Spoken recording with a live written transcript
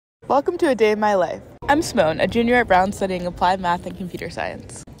Welcome to a day in my life. I'm Simone, a junior at Brown studying applied math and computer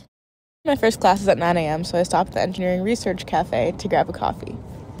science. My first class is at 9 a.m., so I stopped at the Engineering Research Cafe to grab a coffee.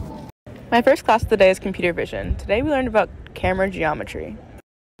 My first class of the day is computer vision. Today we learned about camera geometry.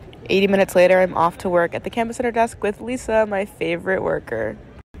 80 minutes later, I'm off to work at the campus center desk with Lisa, my favorite worker.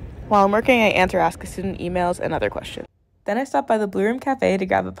 While I'm working, I answer Ask a Student emails and other questions. Then I stop by the Blue Room Cafe to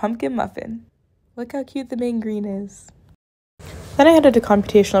grab a pumpkin muffin. Look how cute the main green is. Then I headed to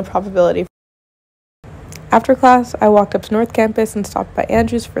computational probability. After class, I walked up to North Campus and stopped by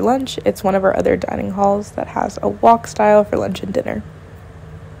Andrew's for lunch. It's one of our other dining halls that has a walk style for lunch and dinner.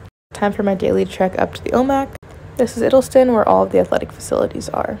 Time for my daily trek up to the OMAC. This is Iddleston, where all of the athletic facilities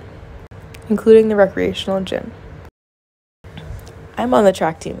are, including the recreational gym. I'm on the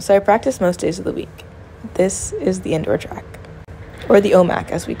track team, so I practice most days of the week. This is the indoor track, or the OMAC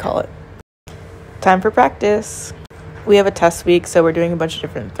as we call it. Time for practice. We have a test week, so we're doing a bunch of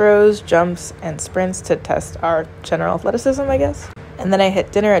different throws, jumps, and sprints to test our general athleticism, I guess. And then I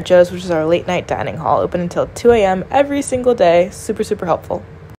hit dinner at Joe's, which is our late night dining hall, open until 2 a.m. every single day. Super, super helpful.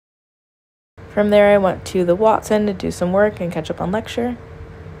 From there, I went to the Watson to do some work and catch up on lecture.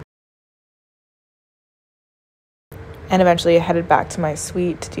 And eventually I headed back to my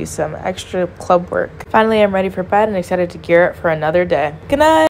suite to do some extra club work. Finally, I'm ready for bed and excited to gear up for another day. Good night!